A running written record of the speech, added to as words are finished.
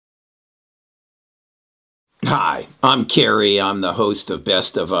Hi, I'm Kerry. I'm the host of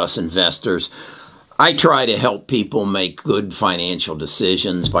Best of Us Investors. I try to help people make good financial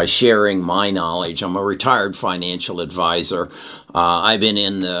decisions by sharing my knowledge. I'm a retired financial advisor. I've been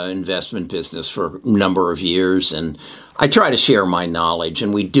in the investment business for a number of years, and I try to share my knowledge,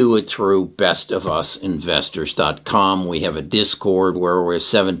 and we do it through bestofusinvestors.com. We have a Discord where we're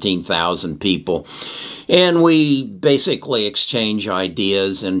 17,000 people, and we basically exchange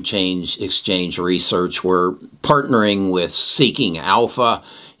ideas and exchange research. We're partnering with Seeking Alpha,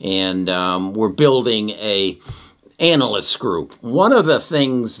 and we're building a analyst group. One of the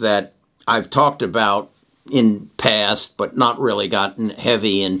things that I've talked about in past, but not really gotten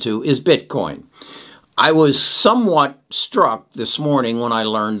heavy into, is Bitcoin. I was somewhat struck this morning when I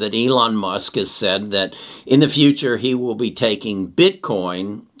learned that Elon Musk has said that in the future he will be taking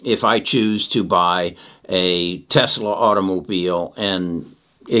Bitcoin if I choose to buy a Tesla automobile and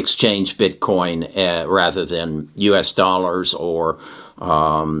exchange Bitcoin rather than US dollars or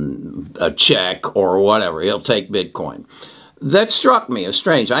a check or whatever. He'll take Bitcoin. That struck me as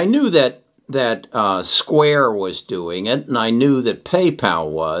strange. I knew that Square was doing it, and I knew that PayPal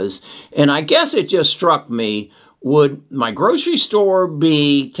was, and I guess it just struck me, would my grocery store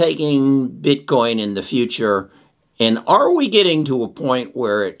be taking Bitcoin in the future? And are we getting to a point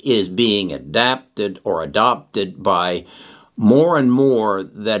where it is being adapted or adopted by more and more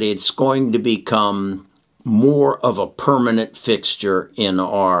that it's going to become more of a permanent fixture in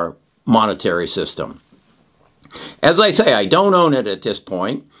our monetary system? As I say, I don't own it at this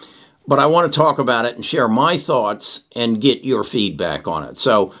point, but I want to talk about it and share my thoughts and get your feedback on it.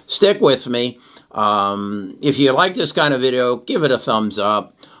 So stick with me. If you like this kind of video, give it a thumbs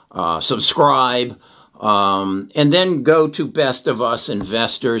up, subscribe, and then go to Best of Us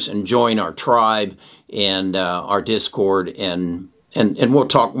Investors and join our tribe and our Discord, and we'll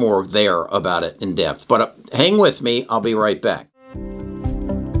talk more there about it in depth. But hang with me. I'll be right back.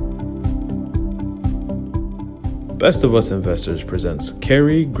 Best of Us Investors presents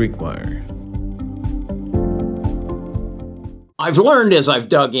Kerry Griegmeier. I've learned as I've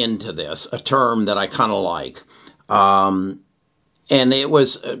dug into this a term that I kind of like. And it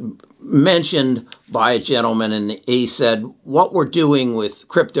was mentioned by a gentleman, and he said, what we're doing with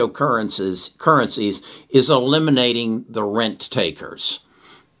cryptocurrencies is eliminating the rent takers.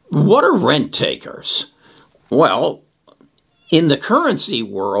 What are rent takers? Well, in the currency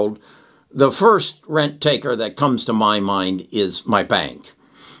world, the first rent taker that comes to my mind is my bank.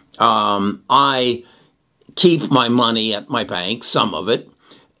 I keep my money at my bank, some of it,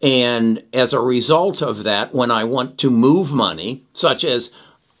 and as a result of that, when I want to move money, such as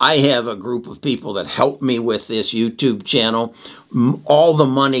I have a group of people that help me with this YouTube channel, all the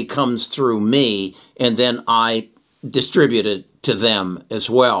money comes through me, and then I distribute it to them as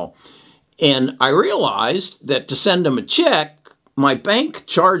well. And I realized that to send them a check, my bank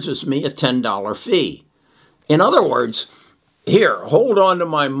charges me a $10 fee. In other words, here, hold on to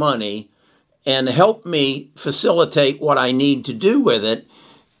my money and help me facilitate what I need to do with it,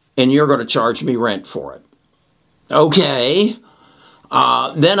 and you're going to charge me rent for it. Okay.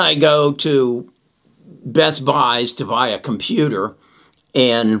 Then I go to Best Buys to buy a computer,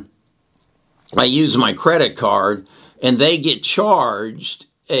 and I use my credit card, and they get charged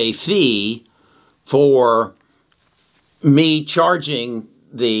a fee for me charging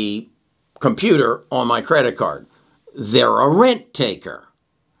the computer on my credit card. They're a rent taker.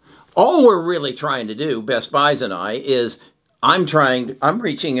 All we're really trying to do, Best Buys and I, is I'm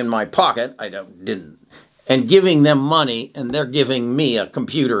reaching in my pocket, and giving them money, and they're giving me a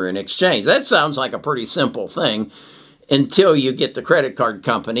computer in exchange. That sounds like a pretty simple thing until you get the credit card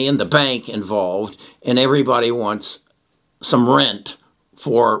company and the bank involved, and everybody wants some rent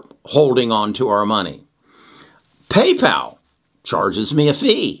for holding on to our money. PayPal charges me a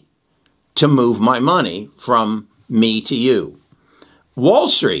fee to move my money from me to you. Wall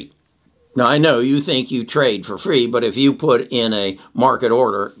Street, now I know you think you trade for free, but if you put in a market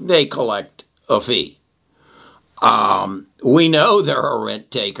order, they collect a fee. We know they're a rent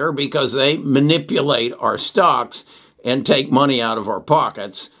taker because they manipulate our stocks and take money out of our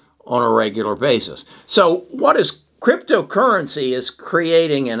pockets on a regular basis. So what is cryptocurrency is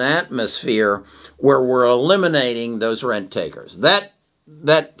creating an atmosphere where we're eliminating those rent takers. That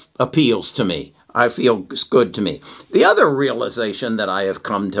appeals to me. I feel it's good to me. The other realization that I have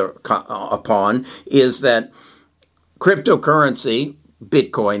come upon is that cryptocurrency,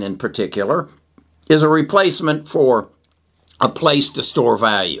 Bitcoin in particular, is a replacement for a place to store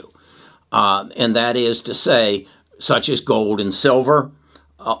value. And that is to say, such as gold and silver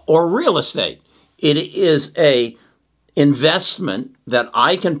or real estate. It is a investment that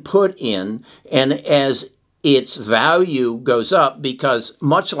I can put in, and as its value goes up because,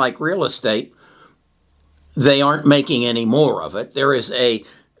 much like real estate, they aren't making any more of it. There is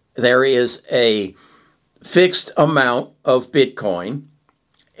a fixed amount of Bitcoin,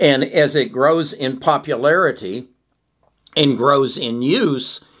 and as it grows in popularity and grows in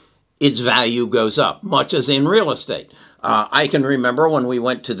use, its value goes up, much as in real estate. I can remember when we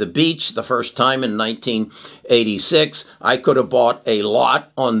went to the beach the first time in 1986, I could have bought a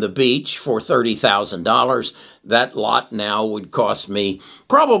lot on the beach for $30,000. That lot now would cost me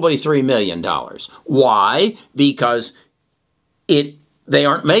probably $3 million. Why? Because they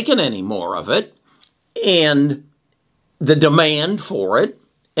aren't making any more of it, and the demand for it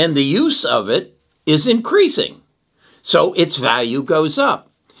and the use of it is increasing. So its value goes up.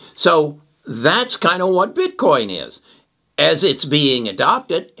 So that's kind of what Bitcoin is. As it's being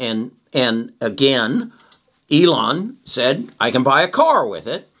adopted, and again, Elon said, I can buy a car with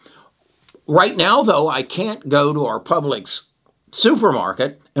it. Right now, though, I can't go to our Publix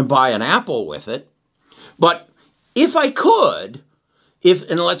supermarket and buy an apple with it. But if I could,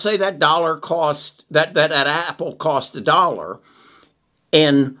 and let's say that apple cost $1,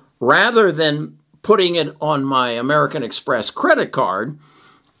 and rather than putting it on my American Express credit card,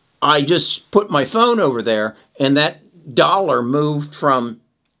 I just put my phone over there, and that dollar moved from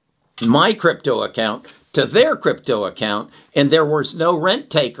my crypto account to their crypto account, and there was no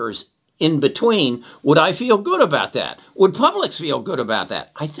rent takers in between. Would I feel good about that? Would Publix feel good about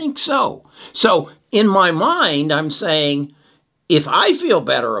that? I think so. So in my mind, I'm saying, if I feel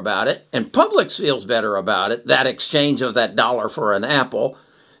better about it and Publix feels better about it, that exchange of that dollar for an apple,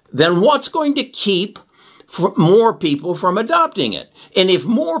 then what's going to keep more people from adopting it? And if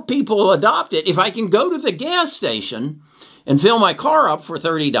more people adopt it, if I can go to the gas station and fill my car up for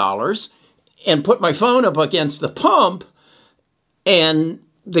 $30 and put my phone up against the pump, and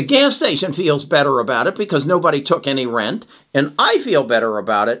the gas station feels better about it because nobody took any rent, and I feel better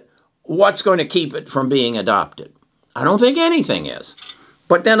about it, what's going to keep it from being adopted? I don't think anything is.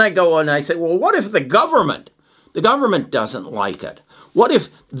 But then I go and I say, well, what if the government doesn't like it? What if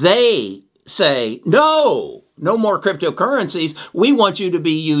they say, no more cryptocurrencies. We want you to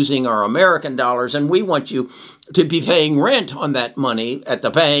be using our American dollars, and we want you to be paying rent on that money at the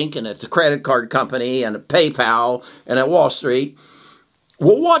bank and at the credit card company and at PayPal and at Wall Street.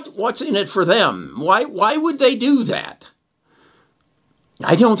 Well, what's in it for them? Why would they do that?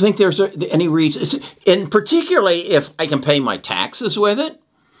 I don't think there's any reason. And particularly if I can pay my taxes with it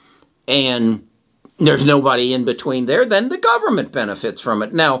and there's nobody in between there, then the government benefits from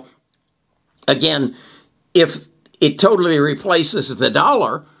it. Now, again, if it totally replaces the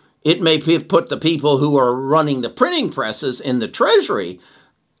dollar, it may put the people who are running the printing presses in the Treasury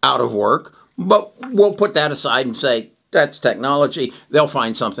out of work, but we'll put that aside and say, that's technology. They'll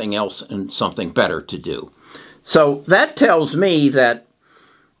find something else and something better to do. So that tells me that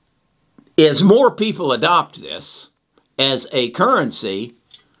as more people adopt this as a currency,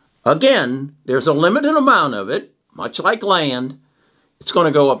 again, there's a limited amount of it, much like land, it's going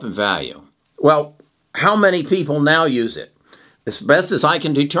to go up in value. Well, how many people now use it? As best as I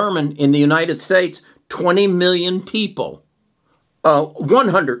can determine, in the United States, 20 million people,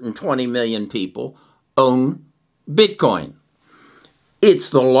 120 million people own Bitcoin. It's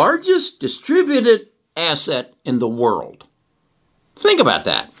the largest distributed asset in the world. Think about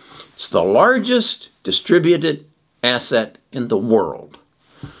that. It's the largest distributed asset in the world.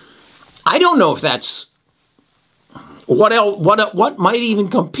 I don't know if that's what might even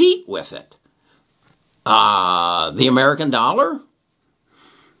compete with it. The American dollar?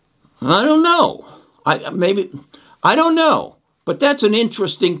 I don't know. I don't know. But that's an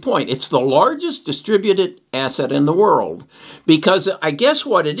interesting point. It's the largest distributed asset in the world because I guess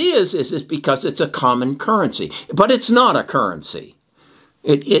what it is because it's a common currency. But it's not a currency.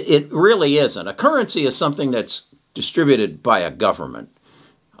 It really isn't. A currency is something that's distributed by a government.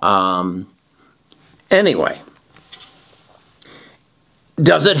 Anyway,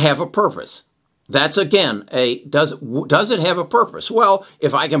 does it have a purpose? That's, again, does it have a purpose? Well,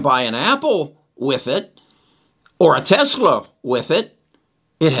 if I can buy an Apple with it or a Tesla with it,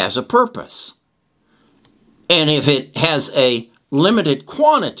 it has a purpose. And if it has a limited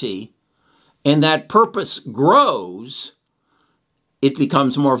quantity and that purpose grows, it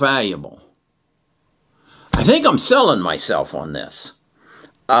becomes more valuable. I think I'm selling myself on this.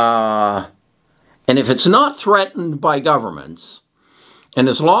 And if it's not threatened by governments, and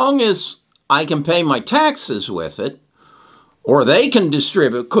as long as I can pay my taxes with it, or they can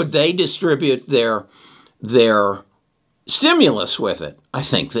could they distribute their stimulus with it? I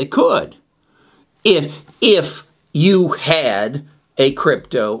think they could. If you had a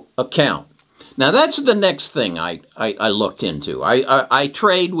crypto account. Now, that's the next thing I looked into. I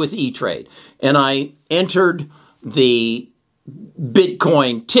trade with E-Trade, and I entered the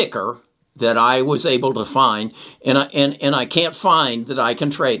Bitcoin ticker that I was able to find, and I can't find that I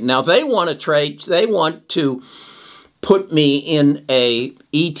can trade. Now, they want to trade. They want to put me in a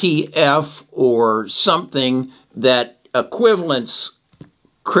ETF or something that equivalents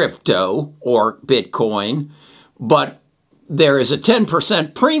crypto or Bitcoin, but there is a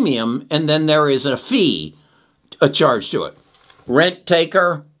 10% premium, and then there is a fee, a charge to it. Rent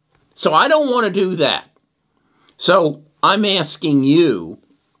taker. So I don't want to do that. So I'm asking you,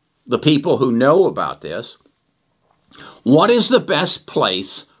 the people who know about this, what is the best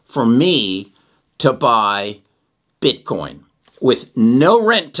place for me to buy Bitcoin with no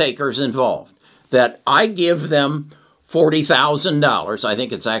rent takers involved? That I give them $40,000. I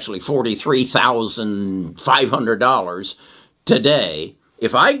think it's actually $43,500 today.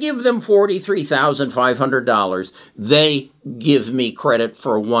 If I give them $43,500, they give me credit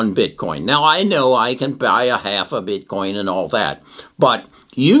for 1 Bitcoin. Now, I know I can buy a half a Bitcoin and all that, but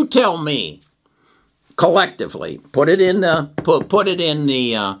you tell me collectively, put it in the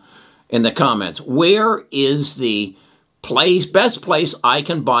comments. Where is the best place I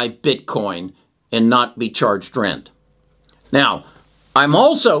can buy Bitcoin and not be charged rent? Now, I'm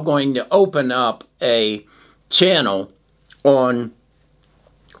also going to open up a channel on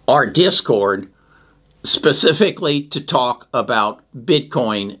our Discord specifically to talk about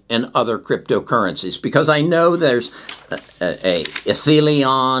Bitcoin and other cryptocurrencies, because I know there's a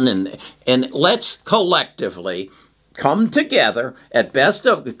Ethereum, and let's collectively come together at go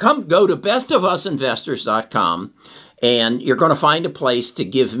to bestofusinvestors.com, and you're going to find a place to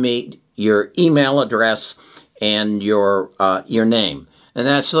give me your email address and your name. And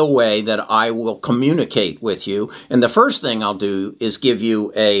that's the way that I will communicate with you. And the first thing I'll do is give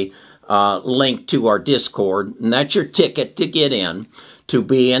you a link to our Discord, and that's your ticket to get in, to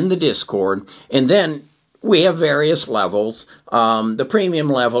be in the Discord. And then we have various levels. The premium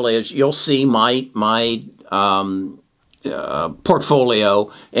level is you'll see my portfolio,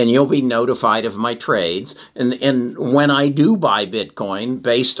 and you'll be notified of my trades. And when I do buy Bitcoin,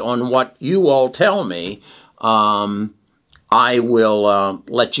 based on what you all tell me, I will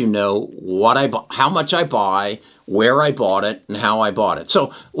let you know how much I buy, where I bought it, and how I bought it.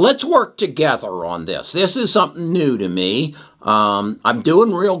 So let's work together on this. This is something new to me. I'm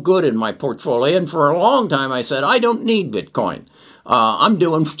doing real good in my portfolio, and for a long time I said I don't need Bitcoin. I'm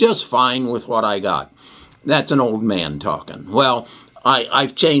doing just fine with what I got. That's an old man talking. Well,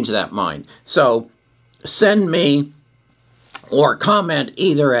 I've changed that mind. So send me or comment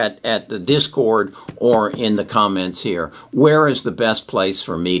either at the Discord or in the comments here. Where is the best place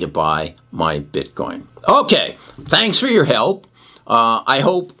for me to buy my Bitcoin? Okay, thanks for your help. I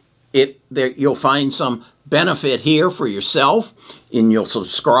hope you'll find some benefit here for yourself, and you'll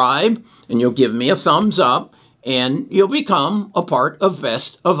subscribe, and you'll give me a thumbs up, and you'll become a part of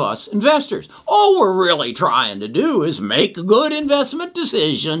Best of Us Investors. All we're really trying to do is make good investment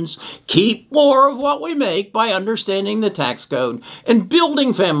decisions, keep more of what we make by understanding the tax code, and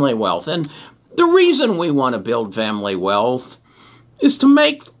building family wealth. And the reason we want to build family wealth is to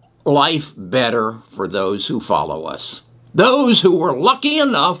make life better for those who follow us, those who were lucky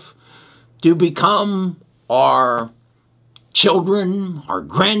enough to become our children, our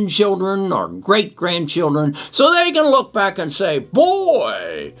grandchildren, our great-grandchildren, so they can look back and say,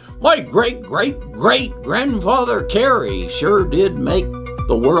 boy, my great-great-great-grandfather Carey sure did make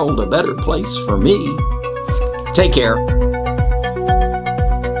the world a better place for me. Take care.